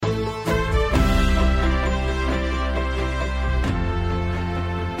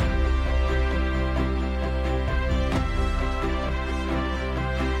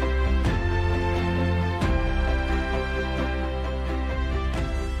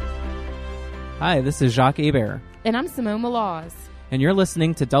Hi, this is Jacques Hebert. And I'm Simone Malaz. And you're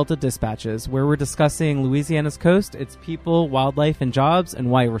listening to Delta Dispatches, where we're discussing Louisiana's coast, its people, wildlife, and jobs, and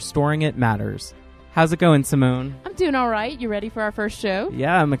why restoring it matters. How's it going, Simone? I'm doing all right. You ready for our first show?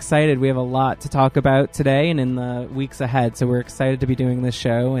 Yeah, I'm excited. We have a lot to talk about today and in the weeks ahead, so we're excited to be doing this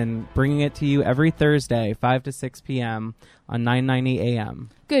show and bringing it to you every Thursday, 5 to 6 p.m. on 990 a.m.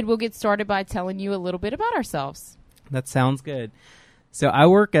 Good. We'll get started by telling you a little bit about ourselves. That sounds good. So I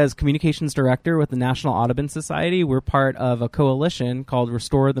work as communications director with the National Audubon Society. We're part of a coalition called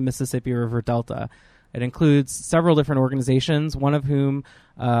Restore the Mississippi River Delta. It includes several different organizations, one of whom,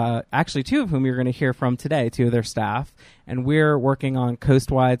 actually two of whom you're going to hear from today, two of their staff, and we're working on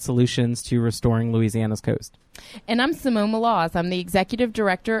coast-wide solutions to restoring Louisiana's coast. And I'm Simone Malaz. I'm the executive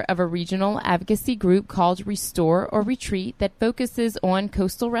director of a regional advocacy group called Restore or Retreat that focuses on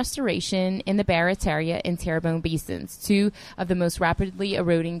coastal restoration in the Barataria and Terrebonne basins, two of the most rapidly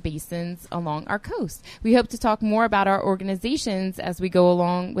eroding basins along our coast. We hope to talk more about our organizations as we go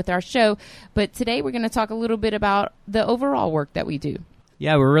along with our show, but today we're going to talk a little bit about the overall work that we do.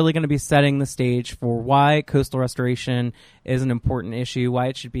 Yeah, we're really going to be setting the stage for why coastal restoration is an important issue, why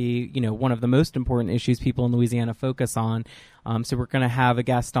it should be, one of the most important issues people in Louisiana focus on. So we're going to have a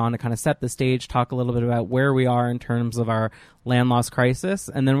guest on to kind of set the stage, talk a little bit about where we are in terms of our land loss crisis,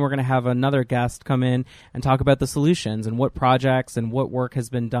 and then we're going to have another guest come in and talk about the solutions and what projects and what work has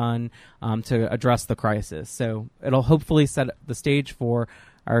been done to address the crisis. So it'll hopefully set the stage for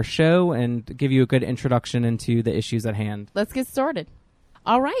our show and give you a good introduction into the issues at hand. Let's get started.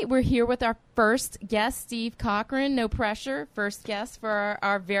 All right, we're here with our first guest, Steve Cochran. No pressure. First guest for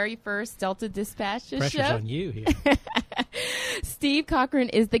our very first Delta Dispatches show. Pressure's on you here. Steve Cochran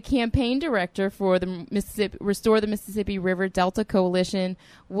is the campaign director for the Restore the Mississippi River Delta Coalition.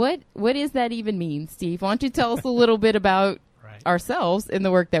 What does that even mean, Steve? Why don't you tell us a little bit about ourselves and the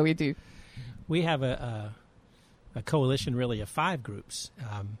work that we do? We have a coalition really of 5 groups,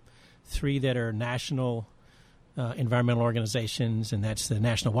 3 that are national environmental organizations, and that's the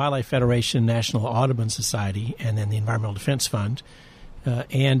National Wildlife Federation, National Audubon Society, and then the Environmental Defense Fund,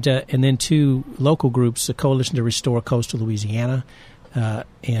 and then 2 local groups, the Coalition to Restore Coastal Louisiana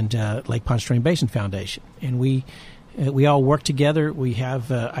and Lake Pontchartrain Stream Basin Foundation. And we all work together. We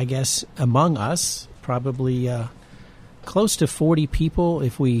have, I guess, among us, probably close to 40 people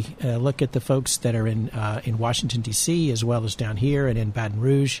if we look at the folks that are in Washington, D.C., as well as down here and in Baton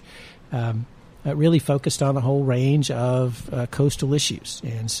Rouge. Really focused on a whole range of coastal issues.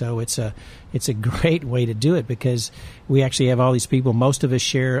 And so it's a great way to do it because we actually have all these people. Most of us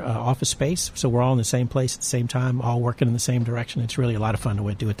share office space, so we're all in the same place at the same time, all working in the same direction. It's really a lot of fun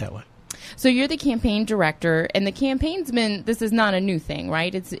to do it that way. So you're the campaign director, and the campaign's this is not a new thing,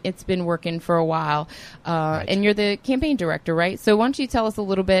 right? It's been working for a while, right. And you're the campaign director, right? So why don't you tell us a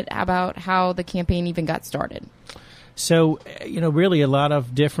little bit about how the campaign even got started? So, really a lot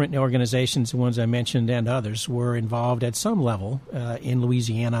of different organizations, the ones I mentioned and others, were involved at some level in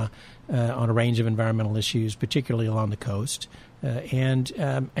Louisiana on a range of environmental issues, particularly along the coast, and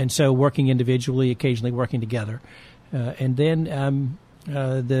so working individually, occasionally working together. And then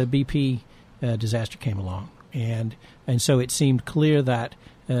the BP disaster came along, and so it seemed clear that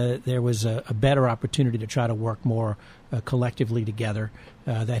there was a better opportunity to try to work more collectively together.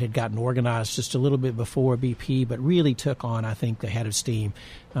 That had gotten organized just a little bit before BP, but really took on, I think, the head of steam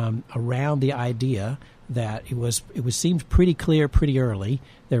around the idea that it seemed pretty clear pretty early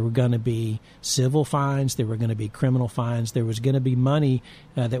there were going to be civil fines, there were going to be criminal fines, there was going to be money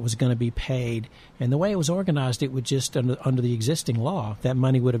that was going to be paid. And the way it was organized, it would just, under the existing law, that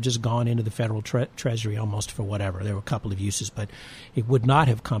money would have just gone into the federal treasury almost for whatever. There were a couple of uses, but it would not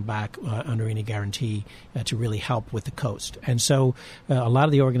have come back under any guarantee to really help with the coast. And so a lot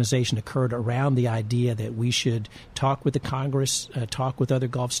of the organization occurred around the idea that we should talk with the Congress, talk with other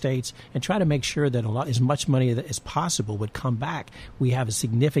Gulf states, and try to make sure that as much money as possible would come back. We have a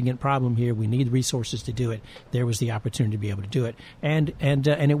significant problem here. We need resources to do it. There was the opportunity to be able to do it, and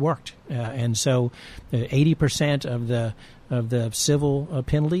it worked. And so 80% of the civil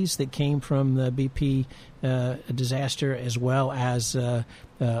penalties that came from the BP disaster, as well as a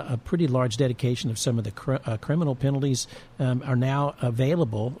pretty large dedication of some of the criminal penalties, are now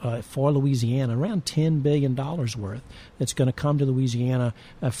available for Louisiana, around $10 billion worth that's going to come to Louisiana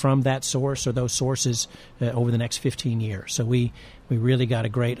from that source or those sources over the next 15 years. So we really got a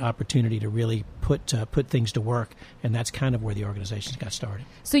great opportunity to really put things to work, and that's kind of where the organizations got started.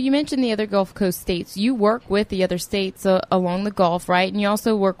 So you mentioned the other Gulf Coast states. You work with the other states along the Gulf, right? And you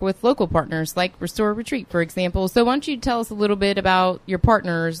also work with local partners like Restore Retreat, for example. So why don't you tell us a little bit about your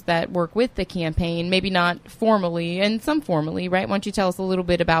partners that work with the campaign, maybe not formally and some formally, right? Why don't you tell us a little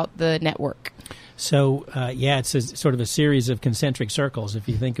bit about the network? So, it's sort of a series of concentric circles, if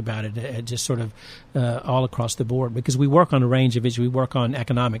you think about it, just sort of all across the board, because we work on a range of issues. We work on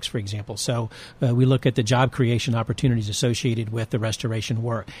economics, for example. So we look at the job creation opportunities associated with the restoration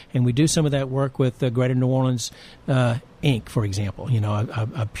work. And we do some of that work with the Greater New Orleans Inc., for example,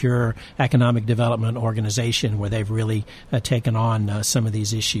 a pure economic development organization where they've really taken on some of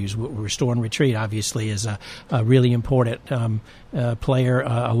these issues. Restore and Retreat, obviously, is a really important player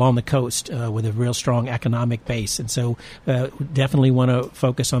along the coast with a real strong economic base. And so definitely want to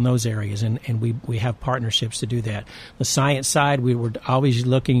focus on those areas, and we have partnerships to do that. The science side, we were always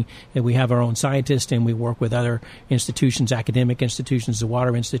looking that we have our own scientists, and we work with other institutions, academic institutions, the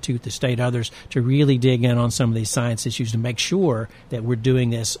Water Institute, the state, others, to really dig in on some of these science issues to make sure that we're doing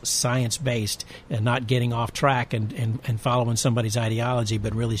this science-based and not getting off track and following somebody's ideology,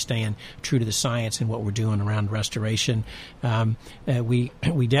 but really staying true to the science and what we're doing around restoration.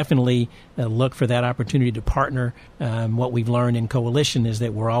 We definitely look for that opportunity to partner. What we've learned in Coalition is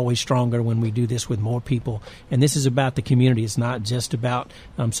that we're always stronger when we do this with more people. And this is about the community. It's not just about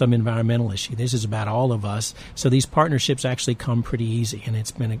some environmental issue. This is about all of us. So these partnerships actually come pretty easy, and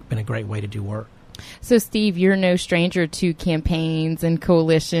it's been a great way to do work. So, Steve, you're no stranger to campaigns and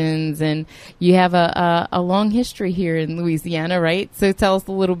coalitions, and you have a long history here in Louisiana, right? So tell us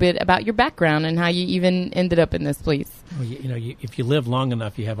a little bit about your background and how you even ended up in this place. Well, if you live long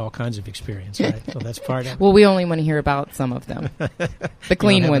enough, you have all kinds of experience, right? So that's part of it. Well, we only want to hear about some of them. The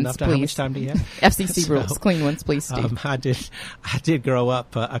clean ones, please. How much time do you have? FCC rules. Clean ones, please, Steve. I did grow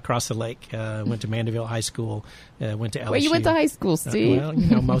up across the lake. Went to Mandeville High School. Went to LSU. Well, you went to high school, Steve.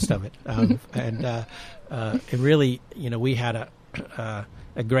 Well, most of it. And it really, we had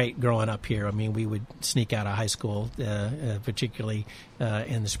a great growing up here. I mean, we would sneak out of high school, particularly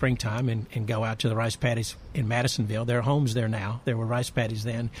in the springtime, and go out to the rice paddies in Madisonville. There are homes there now. There were rice paddies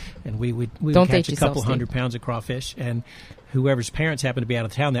then, and we would catch a couple hundred pounds of crawfish, and whoever's parents happened to be out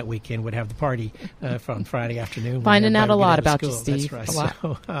of town that weekend would have the party from Friday afternoon. Finding out a lot about you, Steve. That's right. A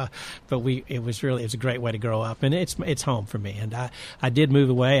lot. But it was a great way to grow up, and it's home for me. And I did move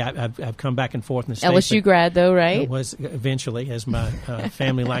away. I've come back and forth in the States. LSU grad, though, right? It was eventually, as my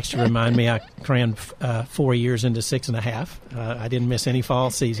family likes to remind me, I crammed 4 years into 6.5. I didn't miss any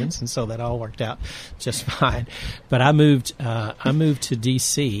fall seasons, and so that all worked out just fine. But I moved to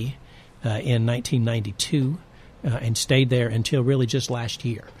D.C. In 1992. And stayed there until really just last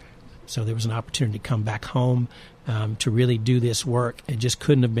year. So there was an opportunity to come back home to really do this work. It just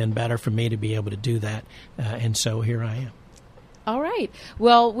couldn't have been better for me to be able to do that. And so here I am. All right.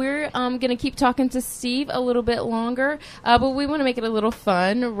 Well, we're going to keep talking to Steve a little bit longer, but we want to make it a little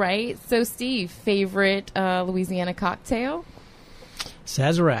fun, right? So, Steve, favorite Louisiana cocktail?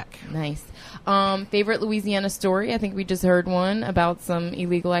 Sazerac. Nice. Favorite Louisiana story? I think we just heard one about some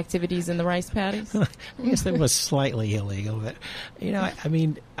illegal activities in the rice paddies. I guess that was slightly illegal, but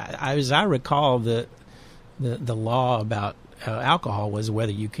as I recall, the law about alcohol was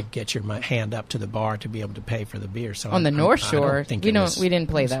whether you could get your hand up to the bar to be able to pay for the beer. So on the North Shore, we didn't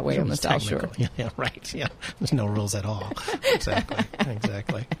play that way on the South Shore. Yeah, right. Yeah, there's no rules at all. Exactly.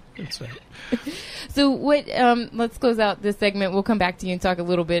 That's right. So let's close out this segment. We'll come back to you and talk a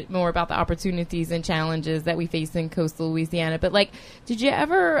little bit more about the opportunities and challenges that we face in coastal Louisiana. But did you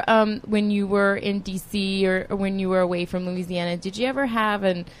ever, when you were in D.C. or when you were away from Louisiana, did you ever have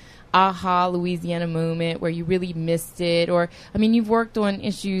an aha Louisiana moment where you really missed it? Or, you've worked on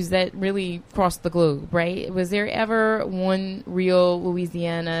issues that really crossed the globe, right? Was there ever one real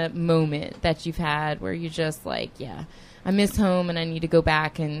Louisiana moment that you've had where you're just I miss home and I need to go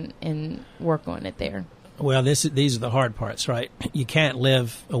back and work on it there? Well, these are the hard parts, right? You can't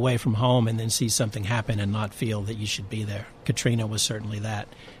live away from home and then see something happen and not feel that you should be there. Katrina was certainly that.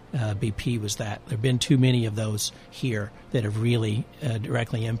 BP was that. There have been too many of those here that have really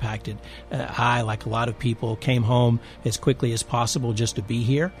directly impacted. I, like a lot of people, came home as quickly as possible just to be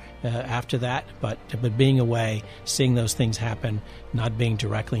here after that. But being away, seeing those things happen, not being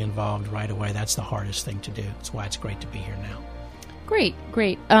directly involved right away, that's the hardest thing to do. That's why it's great to be here now. Great.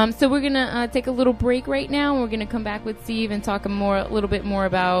 So we're going to take a little break right now. We're going to come back with Steve and talk a little bit more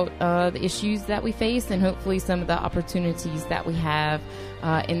about the issues that we face and hopefully some of the opportunities that we have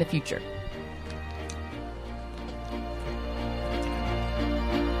in the future.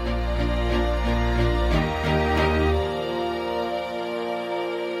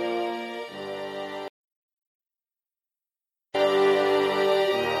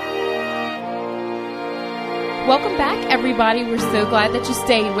 Welcome back, everybody. We're so glad that you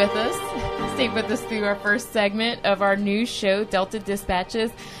stayed with us. Stayed with us through our first segment of our new show, Delta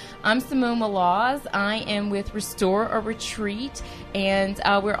Dispatches. I'm Simone Malaz. I am with Restore or Retreat, And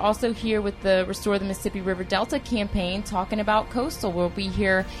we're also here with the Restore the Mississippi River Delta campaign talking about coastal. We'll be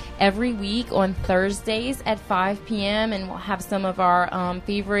here every week on Thursdays at 5 p.m. and we'll have some of our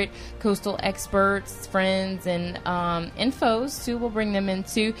favorite coastal experts, friends, and foes too. We'll bring them in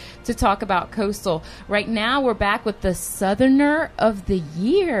too to talk about coastal. Right now we're back with the Southerner of the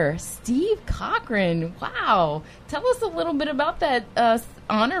Year, Steve Cochran. Wow. Tell us a little bit about that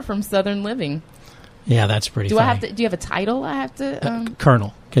honor from Southern Living. Yeah, that's pretty funny. Do you have a title I have to?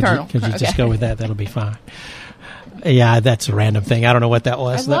 Colonel. Could you just go with that? That'll be fine. Yeah, that's a random thing. I don't know what that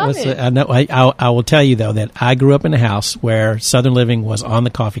was. I love it. I know. I will tell you though that I grew up in a house where Southern Living was on the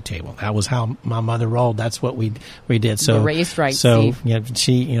coffee table. That was how my mother rolled. That's what we did. So you're raised right. So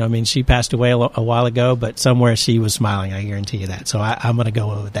Steve. she passed away a while ago, but somewhere she was smiling. I guarantee you that. So I'm going to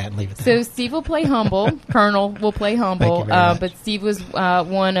go with that and leave it there. So Steve will play humble. Colonel will play humble. But Steve was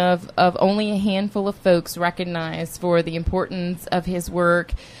one of only a handful of folks recognized for the importance of his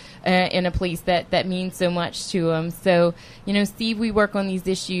work in a place that means so much to him. So, Steve, we work on these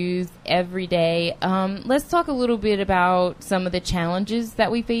issues every day. Let's talk a little bit about some of the challenges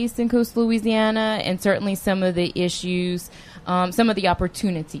that we face in coastal Louisiana and certainly some of the issues, some of the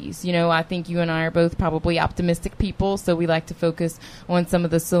opportunities. I think you and I are both probably optimistic people, so we like to focus on some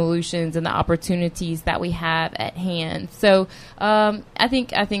of the solutions and the opportunities that we have at hand. So I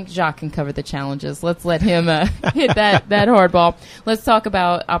think Jacques can cover the challenges. Let's let him hit that hardball. Let's talk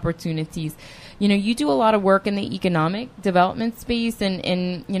about opportunities. You do a lot of work in the economic development space,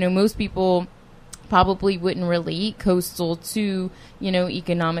 and most people probably wouldn't relate coastal to,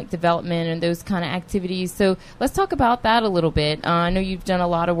 economic development and those kind of activities. So let's talk about that a little bit. I know you've done a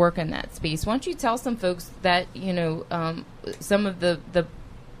lot of work in that space. Why don't you tell some folks that, some of the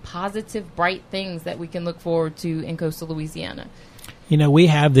positive, bright things that we can look forward to in coastal Louisiana? We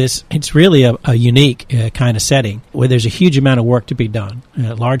have this, it's really a unique kind of setting where there's a huge amount of work to be done,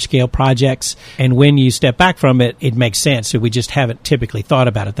 large-scale projects, and when you step back from it, it makes sense. So we just haven't typically thought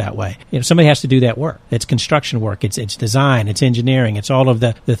about it that way. Somebody has to do that work. It's construction work, it's design, it's engineering, it's all of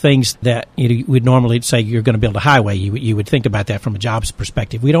the things that you would normally say you're going to build a highway. You would think about that from a jobs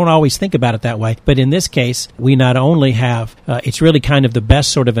perspective. We don't always think about it that way, but in this case, we not only have, it's really kind of the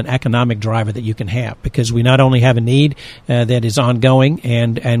best sort of an economic driver that you can have, because we not only have a need that is ongoing,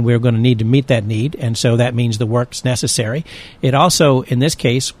 and we're going to need to meet that need, and so that means the work's necessary. It also, in this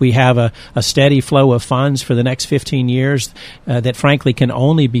case, we have a steady flow of funds for the next 15 years that frankly can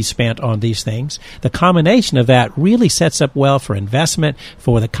only be spent on these things. The combination of that really sets up well for investment,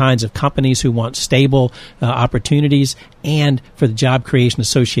 for the kinds of companies who want stable opportunities, and for the job creation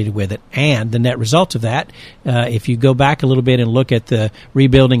associated with it. And the net result of that, if you go back a little bit and look at the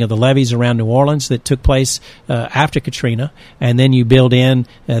rebuilding of the levees around New Orleans that took place after Katrina, and then you build in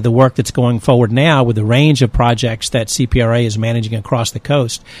the work that's going forward now with the range of projects that CPRA is managing across the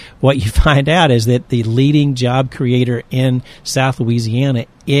coast, what you find out is that the leading job creator in South Louisiana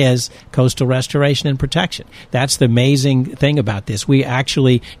is coastal restoration and protection. That's the amazing thing about this. We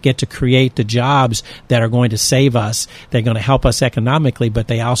actually get to create the jobs that are going to save us. They're going to help us economically, but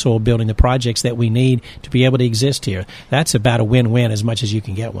they also are building the projects that we need to be able to exist here. That's about a win-win as much as you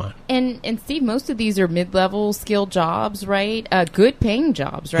can get one. And Steve, most of these are mid-level skilled jobs, right? Good paying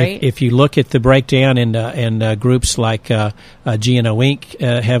jobs, right? If you look at the breakdown in groups like GNO Inc.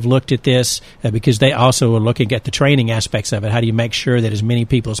 Have looked at this because they also are looking at the training aspects of it. How do you make sure that as many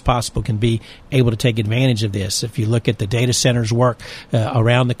people as possible can be able to take advantage of this? If you look at the data centers work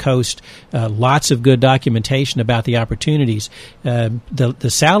around the coast, lots of good documentation about the opportunities. The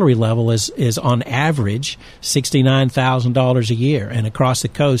salary level is on average $69,000 a year, and across the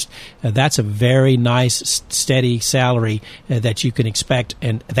coast, that's a very nice, steady salary that you can expect,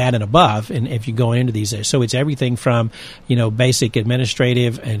 and that and above. And if you go into these, so it's everything from basic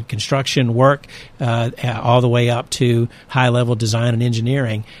administrative and construction work all the way up to high level design and engineering,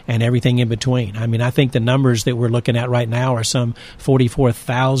 and everything in between. I mean, I think the numbers that we're looking at right now are some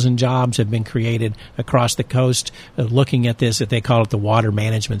 44,000 jobs have been created across the coast. Looking at this, that they call it the water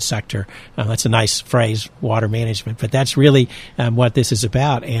management sector. That's a nice phrase, water management, but that's really what this is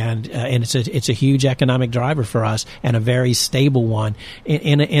about, and it's a huge economic driver for us, and a very stable one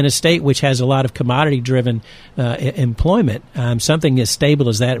in a state which has a lot of commodity-driven employment. Something as stable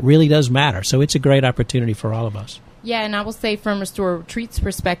as that really does matter. So it's a great opportunity for all of us. Yeah, and I will say from Restore Retreat's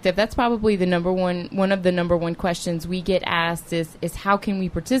perspective, that's probably one of the number one questions we get asked is how can we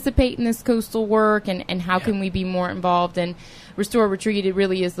participate in this coastal work, and how can we be more involved? And Restore Retreat, it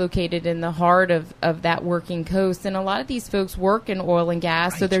really is located in the heart of that working coast. And a lot of these folks work in oil and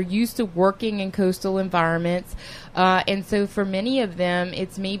gas, so they're used to working in coastal environments. And so for many of them,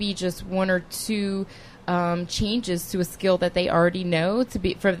 it's maybe just one or two changes to a skill that they already know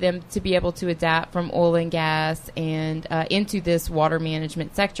for them to be able to adapt from oil and gas and into this water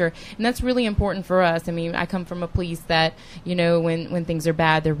management sector. And that's really important for us. I mean, I come from a place that, when things are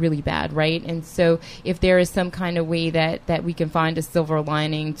bad, they're really bad, right? And so if there is some kind of way that we can find a silver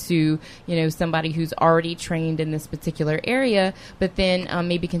lining to, somebody who's already trained in this particular area, but then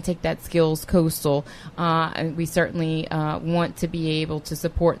maybe can take that skills coastal, we certainly want to be able to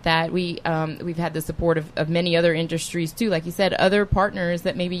support that. We've had the support of many other industries too, like you said, other partners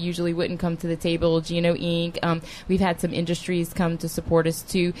that maybe usually wouldn't come to the table. Geno Inc. We've had some industries come to support us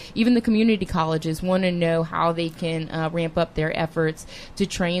too. Even the community colleges want to know how they can ramp up their efforts to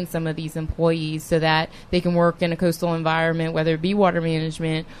train some of these employees so that they can work in a coastal environment, whether it be water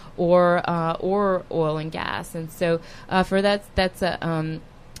management or oil and gas. And so for that's a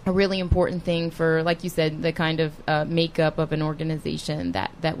really important thing for, like you said, the kind of makeup of an organization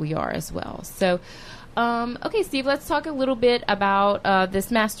that we are as well. So, okay, Steve, let's talk a little bit about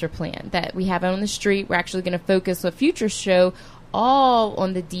this master plan that we have out on the street. We're actually going to focus a future show all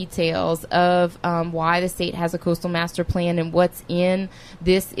on the details of why the state has a coastal master plan and what's in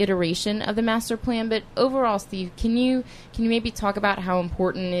this iteration of the master plan. But overall, Steve, can you maybe talk about how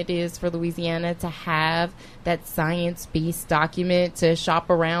important it is for Louisiana to have that science-based document to shop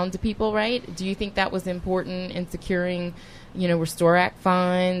around to people, right? Do you think that was important in securing, Restore Act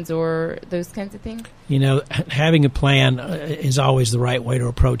funds or those kinds of things? Having a plan is always the right way to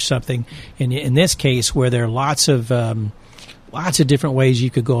approach something. In this case, where there are lots of different ways you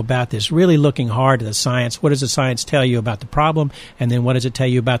could go about this, really looking hard at the science. What does the science tell you about the problem? And then what does it tell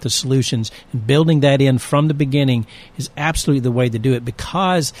you about the solutions? And building that in from the beginning is absolutely the way to do it,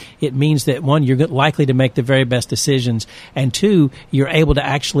 because it means that, one, you're likely to make the very best decisions, and two, you're able to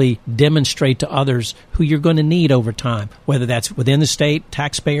actually demonstrate to others who you're going to need over time, whether that's within the state,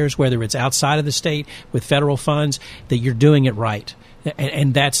 taxpayers, whether it's outside of the state with federal funds, that you're doing it right.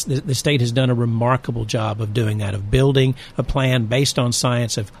 And that's the state has done a remarkable job of doing that, of building a plan based on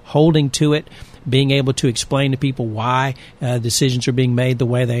science, of holding to it, being able to explain to people why decisions are being made the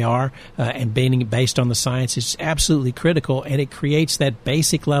way they are, and being based on the science is absolutely critical, and it creates that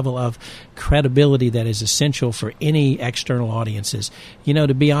basic level of credibility that is essential for any external audiences.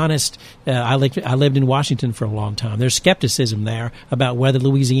 To be honest, I lived in Washington for a long time. There's skepticism there about whether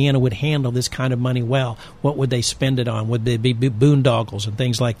Louisiana would handle this kind of money well. What would they spend it on? Would they be boondoggles and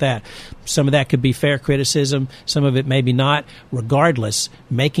things like that? Some of that could be fair criticism. Some of it maybe not. Regardless,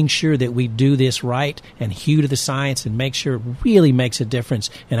 making sure that we do this right and hew to the science and make sure it really makes a difference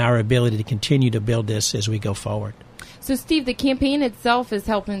in our ability to continue to build this as we go forward. So, Steve, the campaign itself is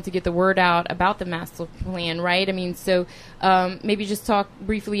helping to get the word out about the master plan, right? I mean, so maybe just talk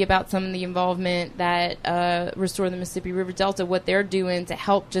briefly about some of the involvement that Restore the Mississippi River Delta, what they're doing to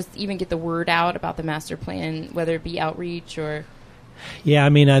help just even get the word out about the master plan, whether it be outreach or... Yeah, I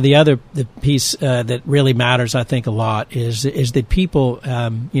mean, the piece that really matters, I think, a lot is that people,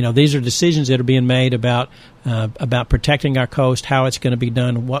 these are decisions that are being made about protecting our coast, how it's going to be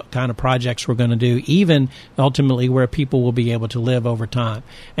done, what kind of projects we're going to do, even ultimately where people will be able to live over time.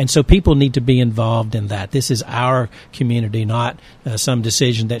 And so people need to be involved in that. This is our community, not some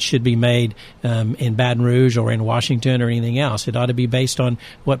decision that should be made in Baton Rouge or in Washington or anything else. It ought to be based on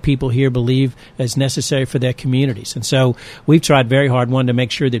what people here believe is necessary for their communities. And so we've tried very hard, one, to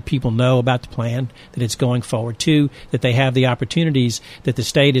make sure that people know about the plan, that it's going forward. Two, that they have the opportunities that the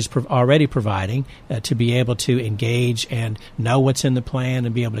state is already providing to be able to engage and know what's in the plan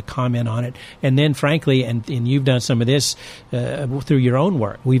and be able to comment on it. And then, frankly, and you've done some of this through your own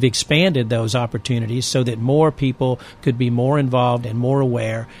work, we've expanded those opportunities so that more people could be more involved and more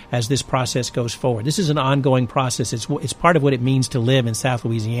aware as this process goes forward. This is an ongoing process. It's part of what it means to live in South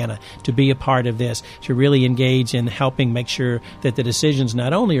Louisiana, to be a part of this, to really engage in helping make sure that the decisions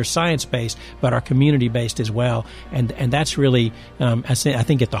not only are science-based, but are community-based as well. And that's really, I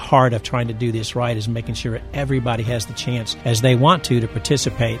think, at the heart of trying to do this right, is making sure everybody has the chance, as they want to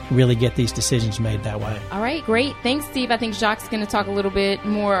participate, really get these decisions made that way. All right, great. Thanks, Steve. I think Jacques is going to talk a little bit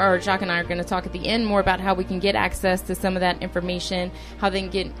more, or Jacques and I are going to talk at the end more about how we can get access to some of that information, how they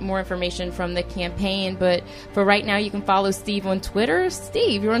can get more information from the campaign. But for right now, you can follow Steve on Twitter.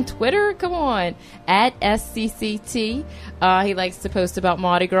 Steve, you're on Twitter? Come on. At SCCT. He likes to post about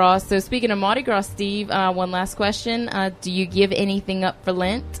Mardi Gras. So speaking of Mardi Gras, Steve, one last question. Do you give anything up for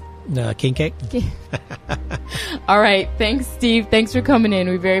Lent? King cake. All right. Thanks, Steve. Thanks for coming in.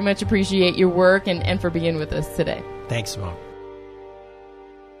 We very much appreciate your work and for being with us today. Thanks, Mom.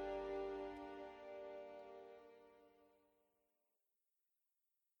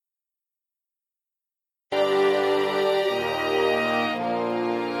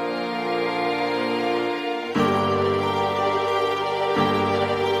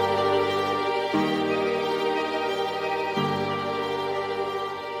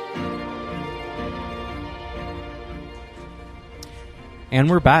 And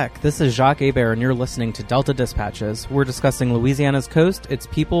we're back. This is Jacques Hebert, and you're listening to Delta Dispatches. We're discussing Louisiana's coast, its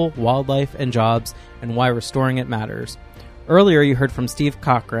people, wildlife, and jobs, and why restoring it matters. Earlier, you heard from Steve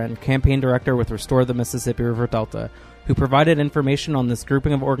Cochran, campaign director with Restore the Mississippi River Delta, who provided information on this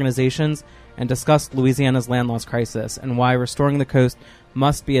grouping of organizations and discussed Louisiana's land loss crisis and why restoring the coast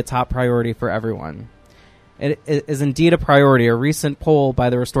must be a top priority for everyone. It is indeed a priority. A recent poll by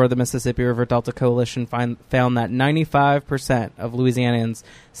the Restore the Mississippi River Delta Coalition found that 95% of Louisianans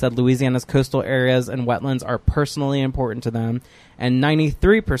said Louisiana's coastal areas and wetlands are personally important to them, and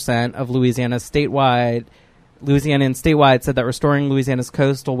 93% of Louisianaans statewide said that restoring Louisiana's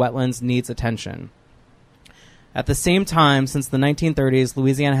coastal wetlands needs attention. At the same time, since the 1930s,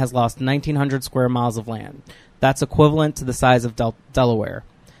 Louisiana has lost 1,900 square miles of land. That's equivalent to the size of Delaware.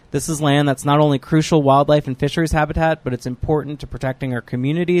 This is land that's not only crucial wildlife and fisheries habitat, but it's important to protecting our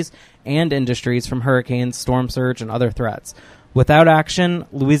communities and industries from hurricanes, storm surge, and other threats. Without action,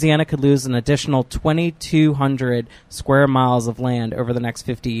 Louisiana could lose an additional 2,200 square miles of land over the next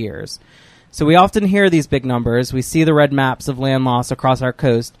 50 years. So we often hear these big numbers. We see the red maps of land loss across our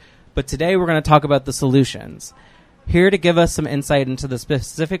coast, but today we're going to talk about the solutions. Here to give us some insight into the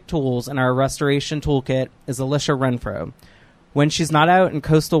specific tools in our restoration toolkit is Alicia Renfro. When she's not out in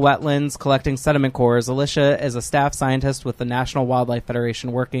coastal wetlands collecting sediment cores, Alicia is a staff scientist with the National Wildlife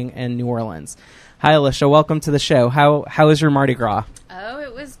Federation working in New Orleans. Hi, Alicia. Welcome to the show. How is your Mardi Gras? Oh,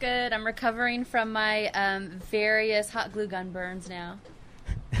 it was good. I'm recovering from my various hot glue gun burns now.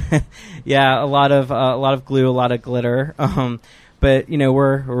 Yeah, a lot of glue, a lot of glitter. But you know,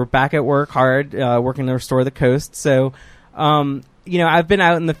 we're back at work hard, working to restore the coast. So. You know, I've been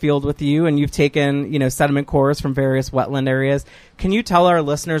out in the field with you, and you've taken, sediment cores from various wetland areas. Can you tell our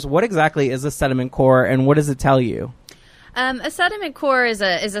listeners what exactly is a sediment core, and what does it tell you? A sediment core is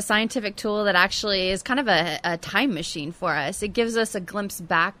a scientific tool that actually is kind of a time machine for us. It gives us a glimpse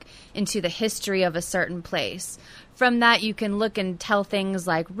back into the history of a certain place. From that, you can look and tell things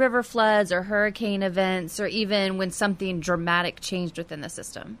like river floods or hurricane events, or even when something dramatic changed within the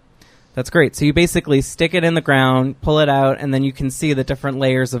system. That's great. So you basically stick it in the ground, pull it out, and then you can see the different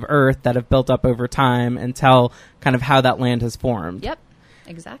layers of earth that have built up over time and tell kind of how that land has formed. Yep,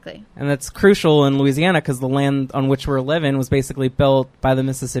 exactly. And that's crucial in Louisiana because the land on which we're living was basically built by the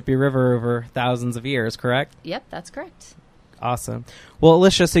Mississippi River over thousands of years, correct? Yep, that's correct. Awesome. Well,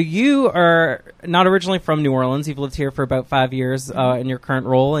 Alicia, so you are not originally from New Orleans. You've lived here for about 5 years in your current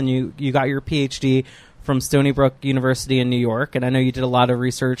role, and you got your PhD from Stony Brook University in New York. And I know you did a lot of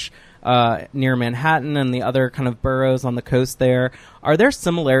research near Manhattan and the other kind of boroughs on the coast there. Are there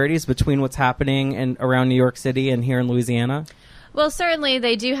similarities between what's happening around New York City and here in Louisiana? Well, certainly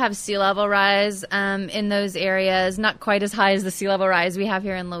they do have sea level rise in those areas, not quite as high as the sea level rise we have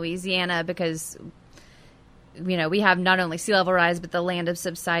here in Louisiana because, we have not only sea level rise, but the land is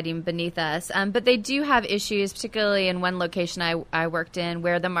subsiding beneath us. But they do have issues, particularly in one location I worked in,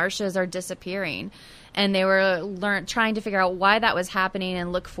 where the marshes are disappearing. And they were trying to figure out why that was happening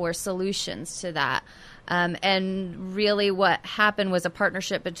and look for solutions to that. And really what happened was a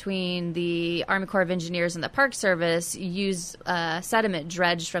partnership between the Army Corps of Engineers and the Park Service used sediment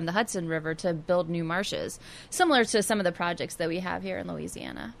dredged from the Hudson River to build new marshes, similar to some of the projects that we have here in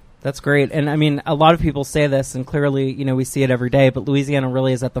Louisiana. That's great. And I mean, a lot of people say this, and clearly, we see it every day, but Louisiana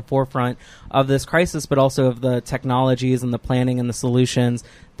really is at the forefront of this crisis, but also of the technologies and the planning and the solutions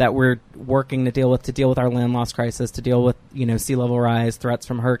that we're working to deal with our land loss crisis, to deal with, sea level rise, threats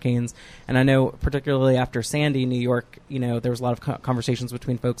from hurricanes. And I know particularly after Sandy, New York, there was a lot of conversations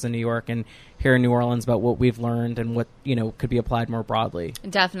between folks in New York and here in New Orleans about what we've learned and what, could be applied more broadly.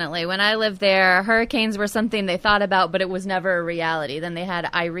 Definitely. When I lived there, hurricanes were something they thought about, but it was never a reality. Then they had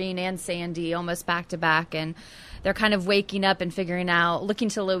Irene and Sandy almost back to back, and they're kind of waking up and figuring out, looking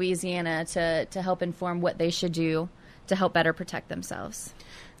to Louisiana to help inform what they should do to help better protect themselves.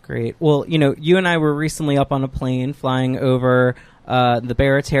 Great. Well, you and I were recently up on a plane flying over the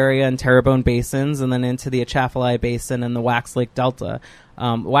Barataria and Terrebonne basins and then into the Atchafalaya Basin and the Wax Lake Delta.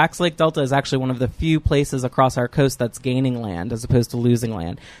 Wax Lake Delta is actually one of the few places across our coast that's gaining land as opposed to losing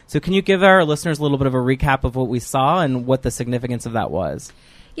land. So can you give our listeners a little bit of a recap of what we saw and what the significance of that was?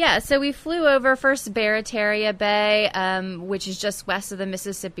 Yeah, so we flew over first Barataria Bay, which is just west of the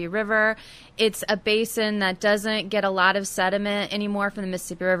Mississippi River. It's a basin that doesn't get a lot of sediment anymore from the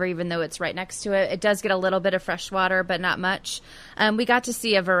Mississippi River, even though it's right next to it. It does get a little bit of fresh water, but not much. We got to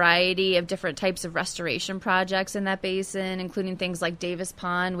see a variety of different types of restoration projects in that basin, including things like Davis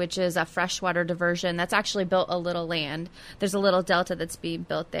Pond, which is a freshwater diversion that's actually built a little land. There's a little delta that's being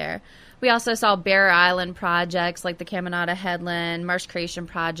built there. We also saw Bear Island projects like the Caminada Headland, Marsh Creation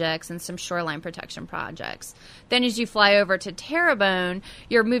Project, projects and some shoreline protection projects. Then as you fly over to Terrebonne,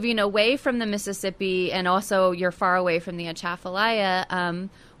 you're moving away from the Mississippi, and also you're far away from the Atchafalaya.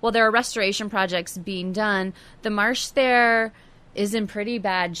 While there are restoration projects being done, the marsh there is in pretty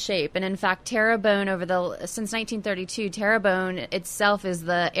bad shape. And in fact, Terrebonne since 1932, Terrebonne itself is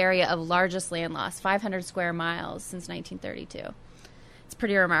the area of largest land loss, 500 square miles since 1932. It's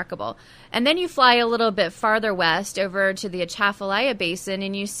pretty remarkable. And then you fly a little bit farther west over to the Atchafalaya Basin,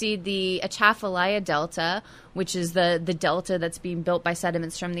 and you see the Atchafalaya Delta, which is the delta that's being built by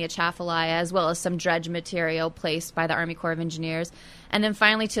sediments from the Atchafalaya, as well as some dredge material placed by the Army Corps of Engineers. And then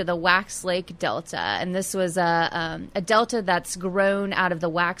finally to the Wax Lake Delta. And this was a delta that's grown out of the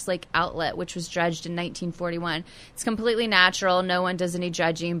Wax Lake outlet, which was dredged in 1941. It's completely natural. No one does any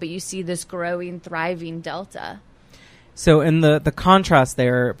dredging, but you see this growing, thriving delta. So in the contrast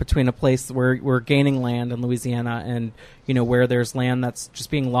there between a place where we're gaining land in Louisiana and, where there's land that's just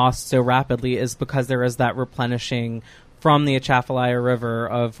being lost so rapidly is because there is that replenishing from the Atchafalaya River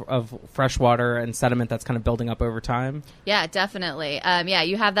of fresh water and sediment that's kind of building up over time? Yeah, definitely.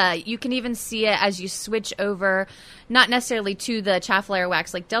 You have that. You can even see it as you switch over, not necessarily to the Atchafalaya or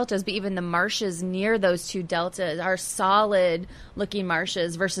Wax Lake deltas, but even the marshes near those two deltas are solid-looking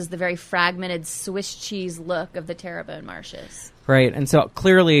marshes versus the very fragmented Swiss cheese look of the Terrebonne marshes. Right. And so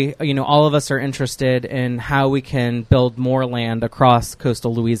clearly, all of us are interested in how we can build more land across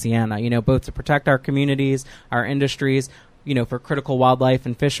coastal Louisiana, both to protect our communities, our industries, for critical wildlife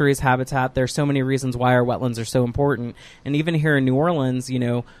and fisheries habitat. There's so many reasons why our wetlands are so important. And even here in New Orleans,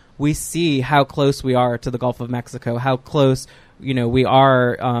 we see how close we are to the Gulf of Mexico, how close, we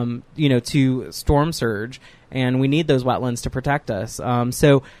are, to storm surge. And we need those wetlands to protect us.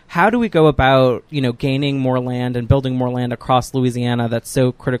 So how do we go about, gaining more land and building more land across Louisiana that's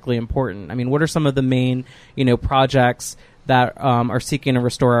so critically important? I mean, what are some of the main, projects that are seeking to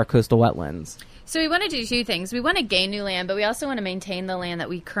restore our coastal wetlands? So we want to do two things. We want to gain new land, but we also want to maintain the land that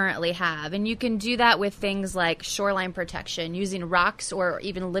we currently have. And you can do that with things like shoreline protection, using rocks or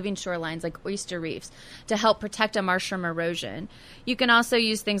even living shorelines like oyster reefs to help protect a marsh from erosion. You can also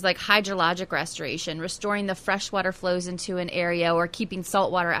use things like hydrologic restoration, restoring the freshwater flows into an area or keeping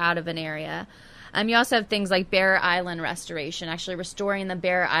saltwater out of an area. You also have things like Barrier Island restoration, actually restoring the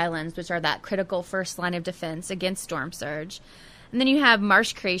Barrier Islands, which are that critical first line of defense against storm surge. And then you have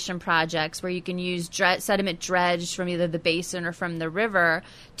marsh creation projects where you can use sediment dredged from either the basin or from the river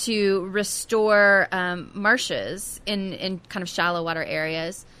to restore marshes in kind of shallow water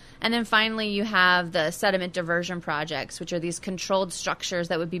areas. And then finally, you have the sediment diversion projects, which are these controlled structures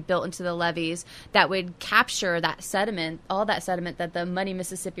that would be built into the levees that would capture that sediment, all that sediment that the muddy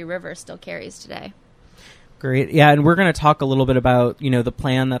Mississippi River still carries today. Great. Yeah, and we're going to talk a little bit about, the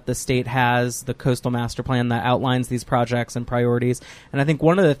plan that the state has, the Coastal Master Plan that outlines these projects and priorities. And I think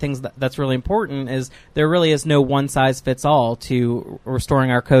one of the things that's really important is there really is no one-size-fits-all to restoring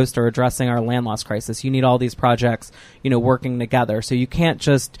our coast or addressing our land loss crisis. You need all these projects, working together. So you can't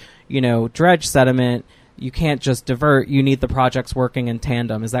just, dredge sediment. You can't just divert. You need the projects working in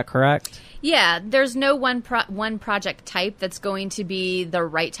tandem. Is that correct? Yeah, there's no one project type that's going to be the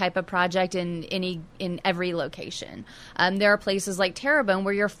right type of project in every location. There are places like Terrebonne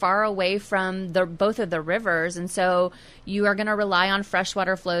where you're far away from both of the rivers, and so you are going to rely on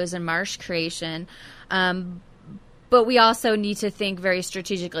freshwater flows and marsh creation. But we also need to think very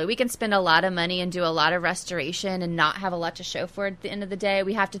strategically. We can spend a lot of money and do a lot of restoration and not have a lot to show for it at the end of the day.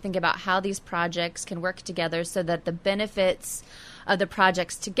 We have to think about how these projects can work together so that the benefits of the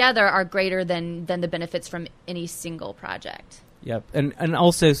projects together are greater than the benefits from any single project. Yep. And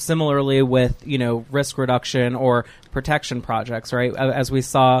also similarly with, risk reduction or protection projects, right? As we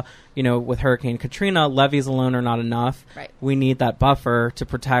saw, with Hurricane Katrina, levees alone are not enough. Right. We need that buffer to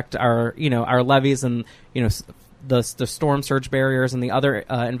protect our levees and, the storm surge barriers and the other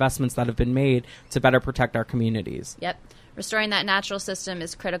investments that have been made to better protect our communities. Yep. Restoring that natural system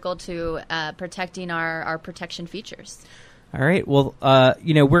is critical to protecting our protection features. All right. Well,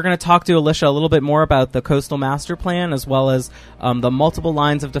 we're going to talk to Alicia a little bit more about the Coastal Master Plan as well as the multiple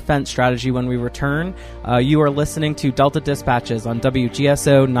lines of defense strategy when we return. You are listening to Delta Dispatches on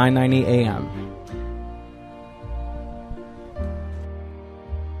WGSO 990 AM.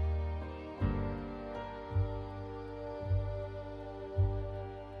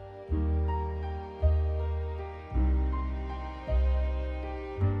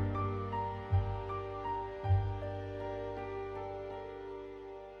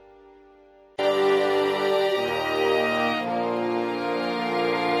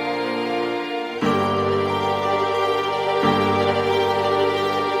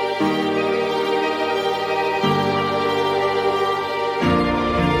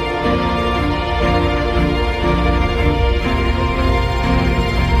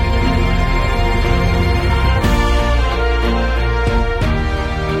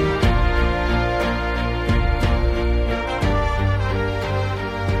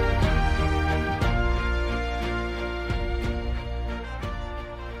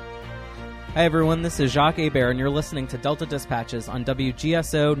 Hi everyone, this is Jacques Hebert, and you're listening to Delta Dispatches on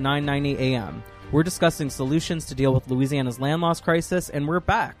WGSO 990 AM. We're discussing solutions to deal with Louisiana's land loss crisis, and we're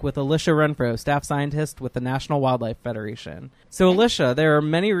back with Alicia Renfro, staff scientist with the National Wildlife Federation. So, Alicia, there are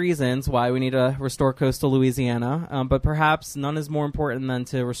many reasons why we need to restore coastal Louisiana, but perhaps none is more important than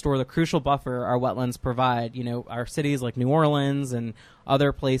to restore the crucial buffer our wetlands provide. You know, our cities like New Orleans and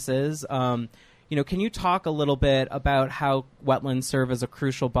other places. Can you talk a little bit about how wetlands serve as a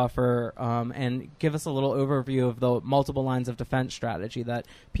crucial buffer and give us a little overview of the multiple lines of defense strategy that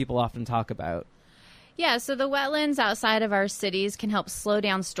people often talk about? Yeah, so the wetlands outside of our cities can help slow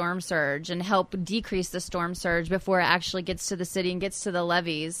down storm surge and help decrease the storm surge before it actually gets to the city and gets to the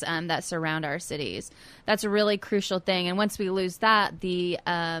levees that surround our cities. That's a really crucial thing. And once we lose that, the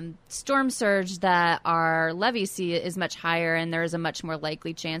storm surge that our levees see is much higher, and there is a much more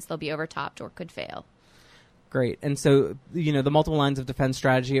likely chance they'll be overtopped or could fail. Great. And so, the multiple lines of defense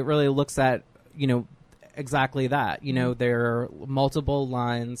strategy, it really looks at, exactly that. There are multiple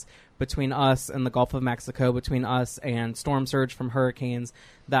lines between us and the Gulf of Mexico, between us and storm surge from hurricanes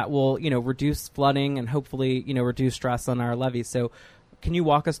that will, reduce flooding and hopefully, reduce stress on our levees. So can you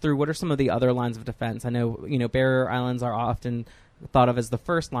walk us through what are some of the other lines of defense? I know, barrier islands are often thought of as the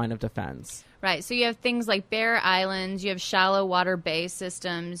first line of defense. Right. So you have things like barrier islands, you have shallow water bay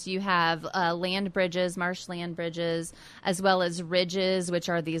systems, you have land bridges, marshland bridges, as well as ridges, which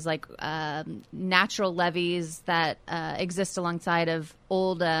are these natural levees that exist alongside of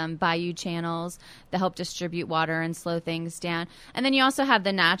old bayou channels that help distribute water and slow things down. And then you also have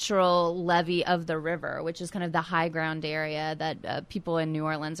the natural levee of the river, which is kind of the high ground area that people in New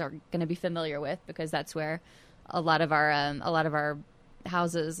Orleans are going to be familiar with because that's where a lot of our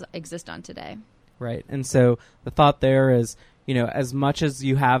houses exist on today. Right. And so the thought there is, as much as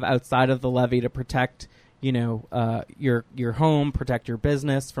you have outside of the levee to protect, your home, protect your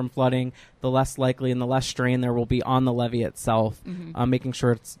business from flooding, the less likely and the less strain there will be on the levee itself, making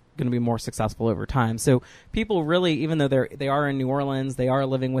sure it's going to be more successful over time. So people really, even though they are in New Orleans, they are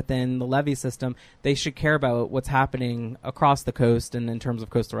living within the levee system, they should care about what's happening across the coast and in terms of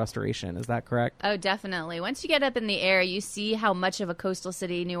coastal restoration. Is that correct? Oh, definitely. Once you get up in the air, you see how much of a coastal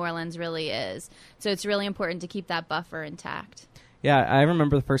city New Orleans really is. So it's really important to keep that buffer intact. Yeah, I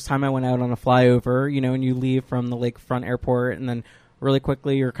remember the first time I went out on a flyover, and you leave from the lakefront airport and then really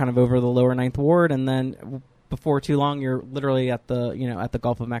quickly you're kind of over the lower Ninth Ward, and then before too long you're literally at the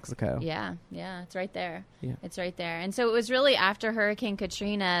Gulf of Mexico. Yeah, it's right there. Yeah. It's right there. And so it was really after Hurricane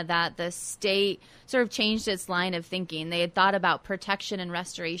Katrina that the state sort of changed its line of thinking. They had thought about protection and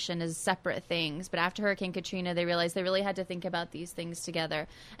restoration as separate things, but after Hurricane Katrina they realized they really had to think about these things together,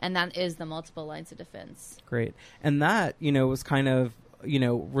 and that is the multiple lines of defense. Great. And that, was kind of,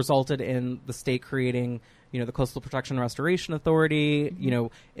 resulted in the state creating the Coastal Protection and Restoration Authority,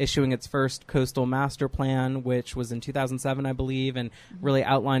 issuing its first coastal master plan, which was in 2007, I believe, and really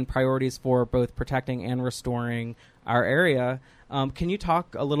outlined priorities for both protecting and restoring our area. Can you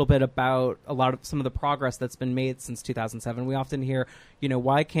talk a little bit about some of the progress that's been made since 2007? We often hear,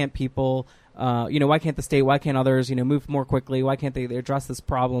 why can't people, why can't the state, why can't others, move more quickly? Why can't they address this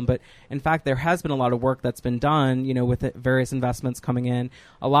problem? But in fact, there has been a lot of work that's been done, with various investments coming in,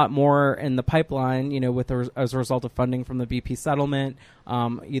 a lot more in the pipeline, as a result of funding from the BP settlement.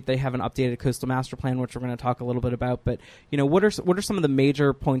 They have an updated coastal master plan, which we're going to talk a little bit about. But, what are some of the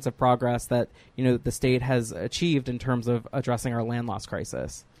major points of progress that, the state has achieved in terms of addressing our land loss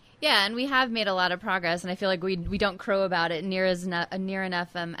crisis? Yeah, and we have made a lot of progress, and I feel like we don't crow about it near enough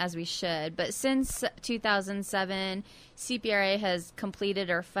as we should. But since 2007, CPRA has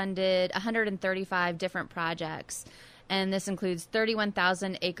completed or funded 135 different projects, and this includes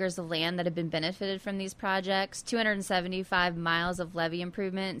 31,000 acres of land that have been benefited from these projects, 275 miles of levee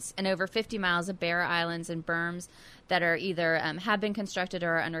improvements, and over 50 miles of barrier islands and berms that are either have been constructed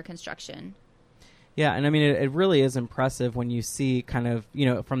or are under construction. Yeah, and I mean, it really is impressive when you see kind of,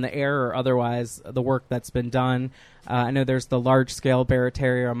 from the air or otherwise, the work that's been done. I know there's the large-scale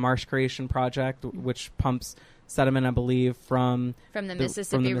Barataria Marsh Creation Project, which pumps sediment, I believe, from the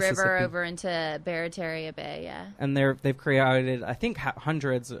Mississippi River over into Barataria Bay, yeah. And they've created, I think,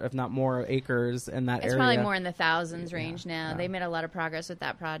 hundreds, if not more, acres in that area. It's probably more in the thousands range now. Yeah. They made a lot of progress with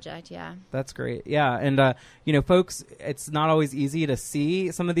that project, yeah. That's great. Yeah, and, folks, it's not always easy to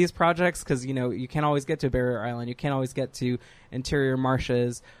see some of these projects because, you can't always get to Barrier Island. You can't always get to interior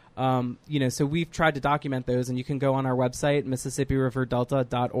marshes. So we've tried to document those, and you can go on our website,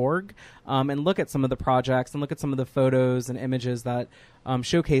 MississippiRiverDelta.org, and look at some of the projects and look at some of the photos and images that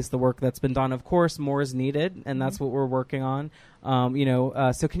showcase the work that's been done. Of course, more is needed, and that's what we're working on.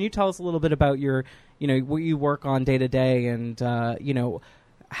 So can you tell us a little bit about your, what you work on day to day, and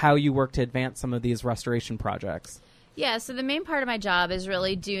how you work to advance some of these restoration projects. Yeah, so the main part of my job is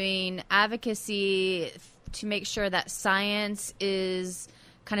really doing advocacy to make sure that science is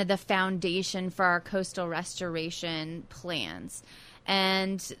kind of the foundation for our coastal restoration plans.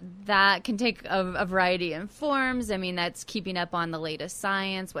 And that can take a variety of forms. I mean, that's keeping up on the latest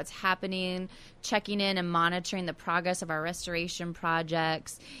science, what's happening, checking in and monitoring the progress of our restoration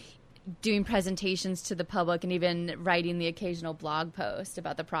projects, doing presentations to the public, and even writing the occasional blog post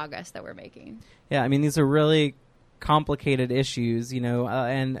about the progress that we're making. Yeah, I mean, these are really complicated issues,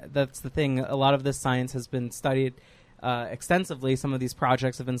 and that's the thing. A lot of this science has been studied extensively. Some of these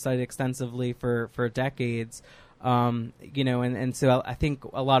projects have been studied extensively for decades. And so I think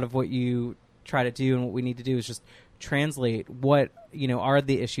a lot of what you try to do and what we need to do is just translate what, are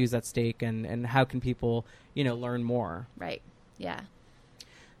the issues at stake and how can people, learn more. Right. Yeah.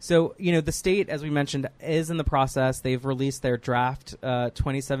 So, the state, as we mentioned, is in the process. They've released their draft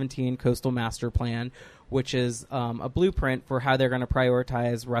 2017 Coastal Master Plan, which is a blueprint for how they're going to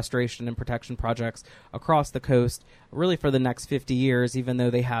prioritize restoration and protection projects across the coast, really for the next 50 years, even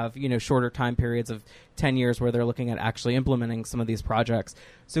though they have, shorter time periods of 10 years where they're looking at actually implementing some of these projects.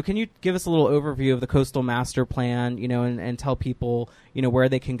 So can you give us a little overview of the Coastal Master Plan, and tell people, where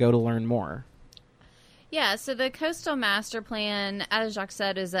they can go to learn more? Yeah, so the Coastal Master Plan, as Jacques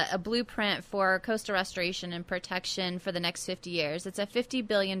said, is a blueprint for coastal restoration and protection for the next 50 years. It's a $50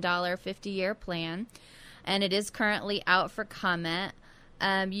 billion 50-year plan, and it is currently out for comment.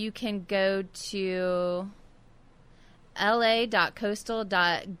 You can go to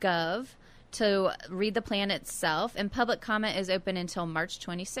la.coastal.gov to read the plan itself, and public comment is open until March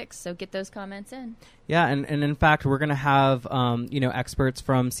 26th, so get those comments in. Yeah, and in fact, we're going to have experts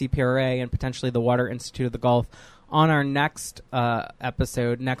from CPRA and potentially the Water Institute of the Gulf on our next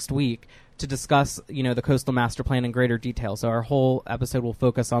episode next week to discuss, the Coastal Master Plan in greater detail. So our whole episode will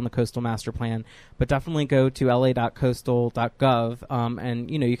focus on the Coastal Master Plan, but definitely go to la.coastal.gov, and,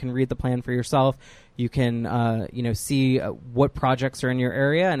 you can read the plan for yourself. You can, see what projects are in your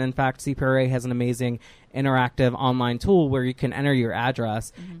area. And in fact, CPRA has an amazing interactive online tool where you can enter your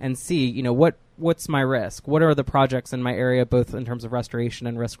address and see, what's my risk? What are the projects in my area, both in terms of restoration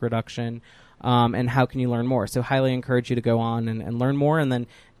and risk reduction? And how can you learn more? So highly encourage you to go on and learn more, and then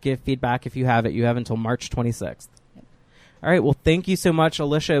give feedback if you have it. You have until March 26th. All right. Well, thank you so much,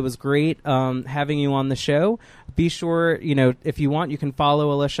 Alicia. It was great having you on the show. Be sure, if you want, you can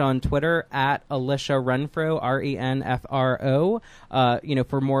follow Alicia on Twitter at Alicia Renfro, Renfro,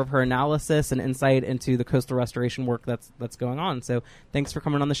 for more of her analysis and insight into the coastal restoration work that's going on. So thanks for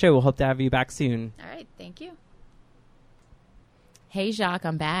coming on the show. We'll hope to have you back soon. All right. Thank you. Hey, Jacques,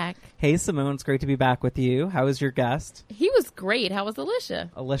 I'm back. Hey, Simone. It's great to be back with you. How was your guest? He was great. How was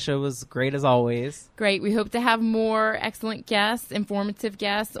Alicia? Alicia was great as always. Great. We hope to have more excellent guests, informative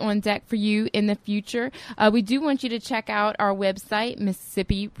guests on deck for you in the future. We do want you to check out our website,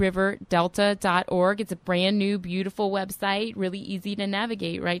 MississippiRiverDelta.org. It's a brand new, beautiful website, really easy to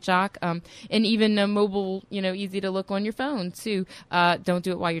navigate, right, Jacques? And even mobile, easy to look on your phone, too. Don't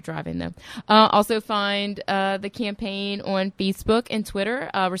do it while you're driving, though. Also find the campaign on Facebook and Twitter.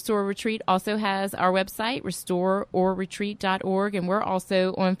 Restore Retreat also has our website, restoreorretreat.org, and we're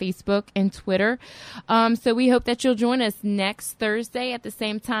also on Facebook and Twitter. So we hope that you'll join us next Thursday at the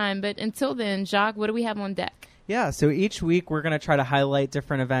same time. But until then, Jacques, what do we have on deck? Yeah, so each week we're going to try to highlight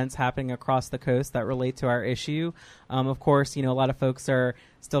different events happening across the coast that relate to our issue. Of course, a lot of folks are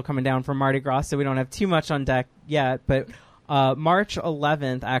still coming down from Mardi Gras, so we don't have too much on deck yet, but March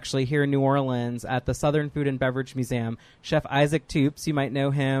 11th, actually, here in New Orleans at the Southern Food and Beverage Museum, Chef Isaac Toups, you might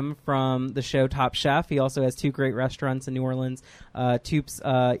know him from the show Top Chef. He also has two great restaurants in New Orleans, Toups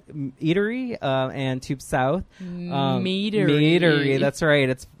Eatery and Toups South. Meadery, that's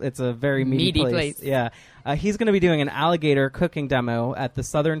right. It's a very meaty place. Yeah. He's going to be doing an alligator cooking demo at the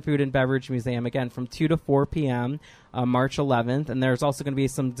Southern Food and Beverage Museum, again, from 2 to 4 p.m., March 11th. And there's also going to be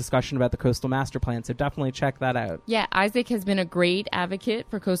some discussion about the Coastal Master Plan, so definitely check that out. Yeah, Isaac has been a great advocate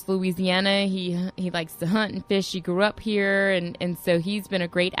for coastal Louisiana. He likes to hunt and fish. He grew up here, and so he's been a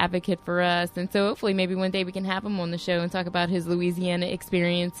great advocate for us. And so hopefully maybe one day we can have him on the show and talk about his Louisiana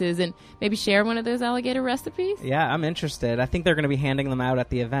experiences and maybe share one of those alligator recipes. Yeah, I'm interested. I think they're going to be handing them out at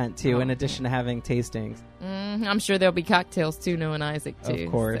the event, too, in addition to having tastings. I'm sure there'll be cocktails, too, knowing Isaac, too.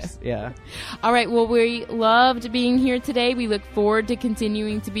 Of course, so. Yeah. All right, well, we loved being here today. We look forward to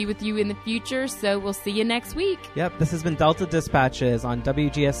continuing to be with you in the future, so we'll see you next week. Yep, this has been Delta Dispatches on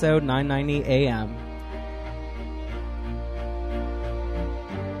WGSO 990 AM.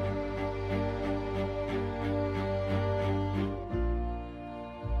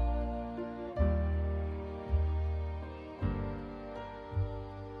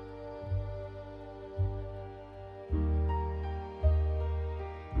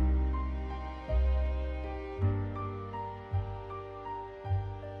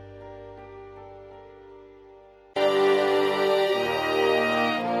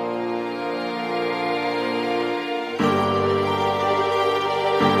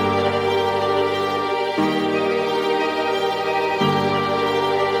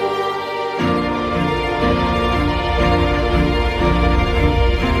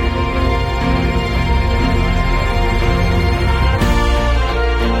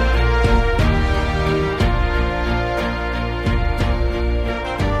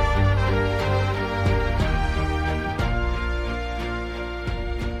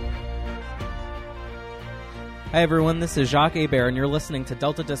 Hi everyone, this is Jacques Hebert, and you're listening to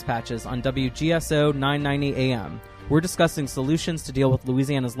Delta Dispatches on WGSO 990 AM. We're discussing solutions to deal with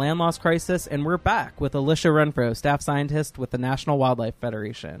Louisiana's land loss crisis, and we're back with Alicia Renfro, staff scientist with the National Wildlife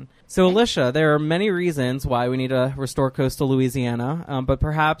Federation. So Alicia, there are many reasons why we need to restore coastal Louisiana, but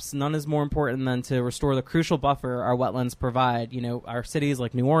perhaps none is more important than to restore the crucial buffer our wetlands provide. You know, our cities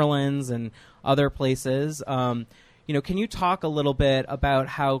like New Orleans and other places. Can you talk a little bit about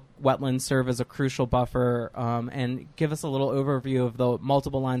how wetlands serve as a crucial buffer and give us a little overview of the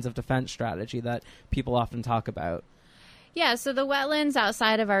multiple lines of defense strategy that people often talk about? Yeah, so the wetlands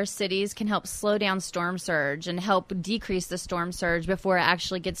outside of our cities can help slow down storm surge and help decrease the storm surge before it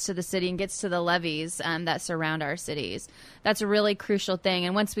actually gets to the city and gets to the levees that surround our cities. That's a really crucial thing.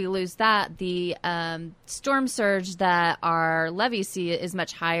 And once we lose that, the storm surge that our levees see is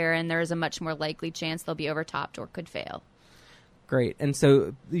much higher, and there is a much more likely chance they'll be overtopped or could fail. Great. And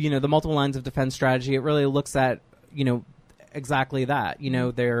so, the multiple lines of defense strategy, it really looks at, exactly that.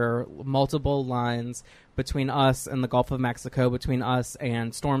 There are multiple lines between us and the Gulf of Mexico, between us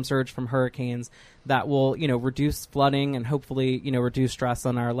and storm surge from hurricanes that will, reduce flooding and hopefully, reduce stress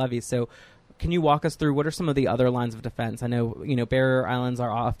on our levees. So can you walk us through what are some of the other lines of defense? I know, barrier islands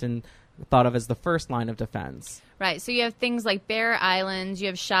are often thought of as the first line of defense. Right. So you have things like barrier islands, you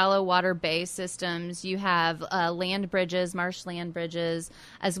have shallow water bay systems, you have land bridges, marshland bridges,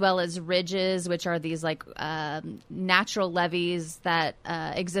 as well as ridges, which are these natural levees that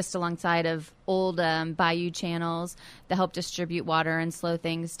exist alongside of old bayou channels that help distribute water and slow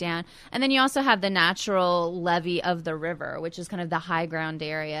things down. And then you also have the natural levee of the river, which is kind of the high ground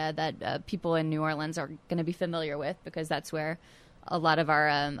area that people in New Orleans are going to be familiar with because that's where a lot of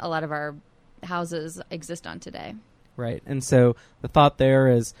our houses exist on today. Right. And so the thought there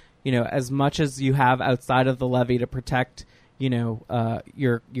is, as much as you have outside of the levee to protect,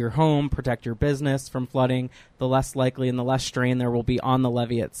 your home, protect your business from flooding, the less likely and the less strain there will be on the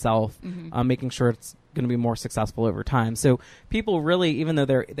levee itself, making sure it's going to be more successful over time. So people really, even though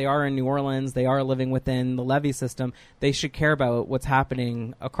they are in New Orleans, they are living within the levee system, they should care about what's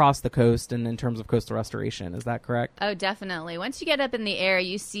happening across the coast and in terms of coastal restoration. Is that correct? Oh, definitely. Once you get up in the air,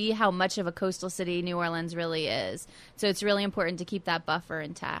 you see how much of a coastal city New Orleans really is. So it's really important to keep that buffer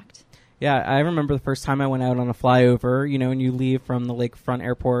intact. Yeah, I remember the first time I went out on a flyover, and you leave from the lakefront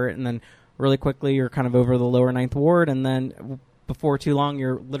airport and then really quickly you're kind of over the lower Ninth Ward, and then before too long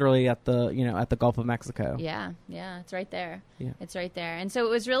you're literally at the at the Gulf of Mexico. Yeah, it's right there. Yeah. It's right there. And so it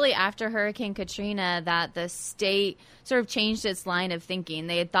was really after Hurricane Katrina that the state sort of changed its line of thinking.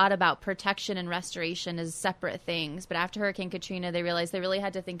 They had thought about protection and restoration as separate things, but after Hurricane Katrina they realized they really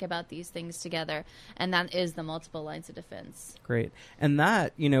had to think about these things together, and that is the multiple lines of defense. Great. And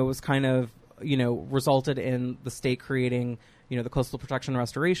that was kind of resulted in the state creating the Coastal Protection and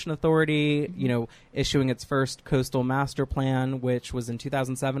Restoration Authority, issuing its first coastal master plan, which was in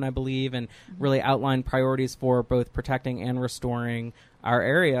 2007, I believe, and really outlined priorities for both protecting and restoring our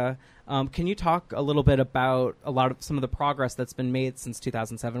area. Can you talk a little bit about some of the progress that's been made since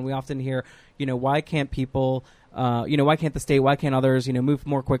 2007? We often hear, why can't people, why can't the state, why can't others, move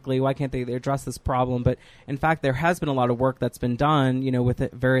more quickly? Why can't they address this problem? But in fact, there has been a lot of work that's been done,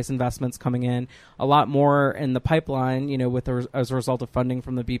 with various investments coming in, a lot more in the pipeline, as a result of funding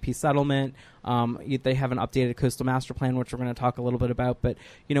from the BP settlement. They have an updated coastal master plan, which we're going to talk a little bit about. But,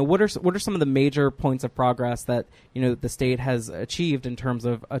 what are some of the major points of progress that, the state has achieved in terms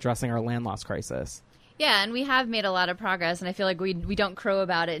of addressing our land loss crisis? Yeah, and we have made a lot of progress, and I feel like we don't crow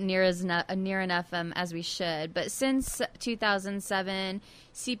about it near enough as we should. But since 2007,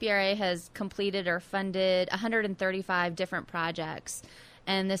 CPRA has completed or funded 135 different projects.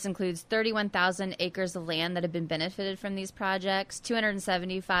 And this includes 31,000 acres of land that have been benefited from these projects,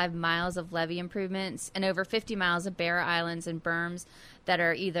 275 miles of levee improvements, and over 50 miles of barrier islands and berms that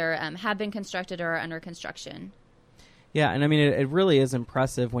are either have been constructed or are under construction. Yeah, and I mean, it really is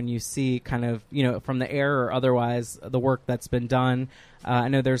impressive when you see kind of, from the air or otherwise, the work that's been done. I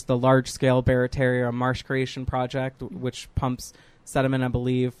know there's the large-scale Barataria Marsh Creation Project, which pumps sediment, I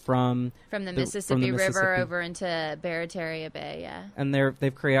believe, from the Mississippi River over into Barataria Bay, yeah. And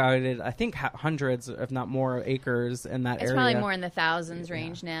they've created, I think, hundreds, if not more, acres in that area. It's probably more in the thousands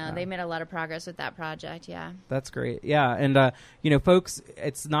range now. Yeah. They made a lot of progress with that project, yeah. That's great, yeah. And, folks,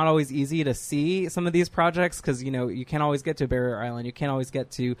 it's not always easy to see some of these projects because, you can't always get to Barrier Island. You can't always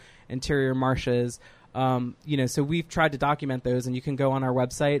get to interior marshes. So we've tried to document those, and you can go on our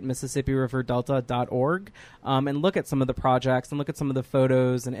website, MississippiRiverDelta.org, and look at some of the projects and look at some of the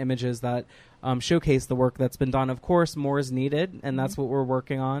photos and images that showcase the work that's been done. Of course, more is needed, and that's what we're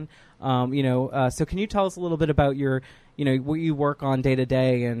working on. So can you tell us a little bit about your, what you work on day to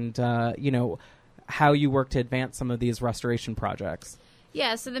day, and how you work to advance some of these restoration projects.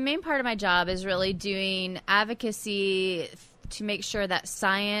 Yeah, so the main part of my job is really doing advocacy to make sure that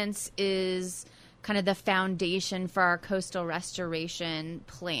science is kind of the foundation for our coastal restoration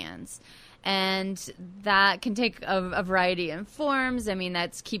plans. And that can take a variety of forms. I mean,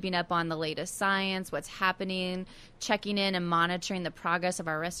 that's keeping up on the latest science, what's happening, checking in and monitoring the progress of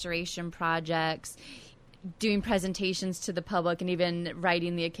our restoration projects, doing presentations to the public, and even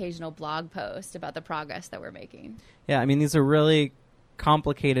writing the occasional blog post about the progress that we're making. Yeah, I mean, these are really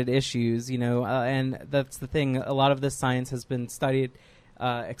complicated issues, and that's the thing. A lot of this science has been studied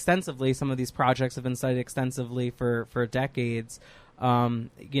extensively. Some of these projects have been studied extensively for decades. And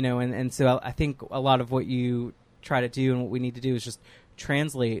so I think a lot of what you try to do and what we need to do is just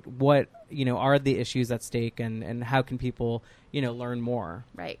translate what, are the issues at stake and how can people, learn more.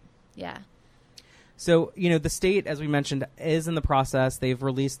 Right. Yeah. So, the state, as we mentioned, is in the process. They've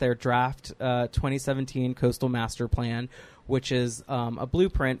released their draft 2017 Coastal Master Plan, which is a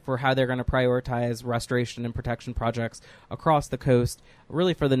blueprint for how they're going to prioritize restoration and protection projects across the coast,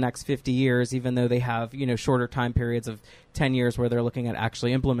 really for the next 50 years, even though they have, shorter time periods of 10 years where they're looking at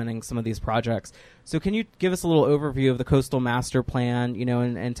actually implementing some of these projects. So can you give us a little overview of the Coastal Master Plan,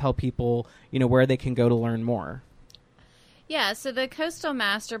 and tell people, where they can go to learn more? Yeah, so the Coastal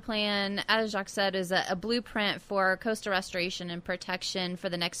Master Plan, as Jacques said, is a blueprint for coastal restoration and protection for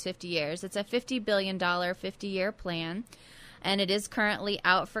the next 50 years. It's a $50 billion 50-year plan, and it is currently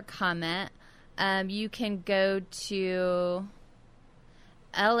out for comment. You can go to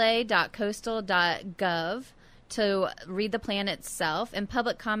la.coastal.gov to read the plan itself, and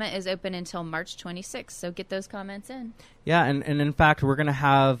public comment is open until March 26th, so get those comments in. Yeah, and in fact, we're going to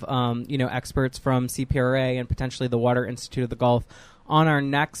have experts from CPRA and potentially the Water Institute of the Gulf on our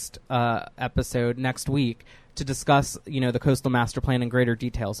next episode next week to discuss, the Coastal Master Plan in greater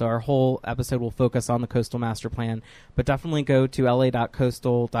detail. So our whole episode will focus on the Coastal Master Plan, but definitely go to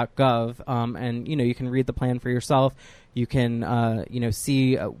la.coastal.gov, and, you can read the plan for yourself. You can,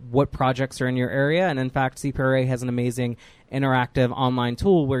 see what projects are in your area. And in fact, CPRA has an amazing interactive online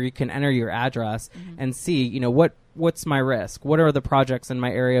tool where you can enter your address and see, what's my risk? What are the projects in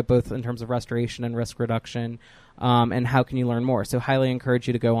my area, both in terms of restoration and risk reduction? And how can you learn more? So highly encourage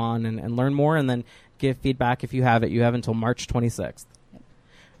you to go on and learn more, and then give feedback if you have it. You have until March 26th.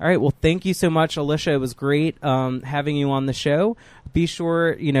 All right. Well, thank you so much, Alicia. It was great having you on the show. Be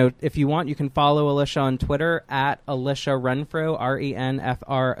sure, if you want, you can follow Alicia on Twitter at Alicia Renfro,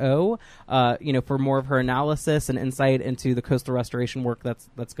 Renfro, for more of her analysis and insight into the coastal restoration work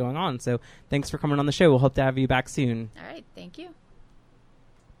that's going on. So thanks for coming on the show. We'll hope to have you back soon. All right. Thank you.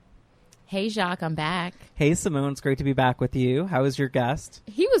 Hey, Jacques, I'm back. Hey, Simone. It's great to be back with you. How was your guest?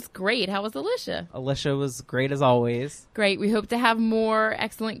 He was great. How was Alicia? Alicia was great as always. Great. We hope to have more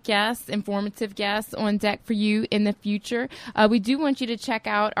excellent guests, informative guests on deck for you in the future. We do want you to check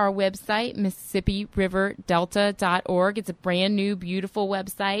out our website, MississippiRiverDelta.org. It's a brand new, beautiful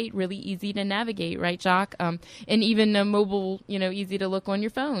website, really easy to navigate, right, Jacques? And even mobile, easy to look on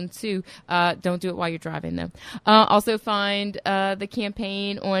your phone, too. Don't do it while you're driving, though. Also find the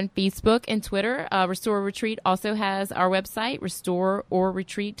campaign on Facebook and Twitter. Restore Retreat also has our website,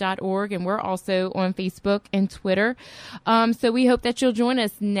 restoreorretreat.org, and we're also on Facebook and Twitter. So we hope that you'll join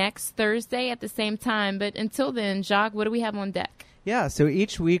us next Thursday at the same time. But until then, Jacques, what do we have on deck? Yeah, so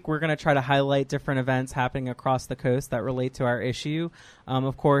each week we're going to try to highlight different events happening across the coast that relate to our issue.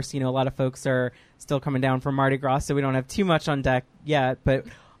 Of course, a lot of folks are still coming down from Mardi Gras, so we don't have too much on deck yet, but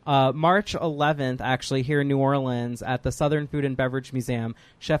March 11th, actually, here in New Orleans at the Southern Food and Beverage Museum,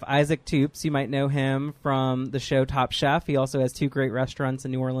 Chef Isaac Toups, you might know him from the show Top Chef. He also has two great restaurants in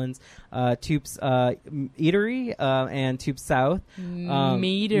New Orleans, Toups Eatery and Toups South.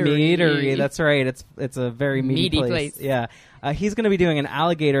 Meadery, that's right. It's a very meaty place. Yeah. He's going to be doing an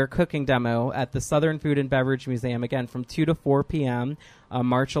alligator cooking demo at the Southern Food and Beverage Museum, again, from 2 to 4 p.m.,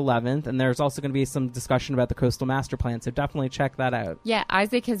 March 11th. And there's also going to be some discussion about the Coastal Master Plan, so definitely check that out. Yeah,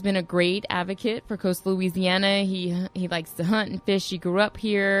 Isaac has been a great advocate for coastal Louisiana. He likes to hunt and fish. He grew up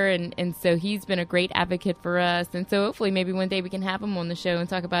here, and so he's been a great advocate for us. And so hopefully maybe one day we can have him on the show and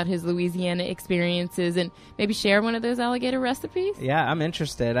talk about his Louisiana experiences and maybe share one of those alligator recipes. Yeah, I'm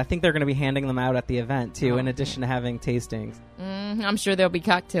interested. I think they're going to be handing them out at the event, too, in addition to having tastings. I'm sure there'll be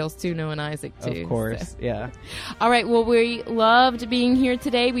cocktails, too, knowing Isaac, too. Of course, so. Yeah. All right, well, we loved being here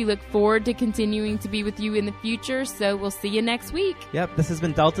today. We look forward to continuing to be with you in the future, so we'll see you next week. Yep, this has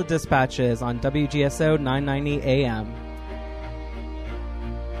been Delta Dispatches on WGSO 990 AM.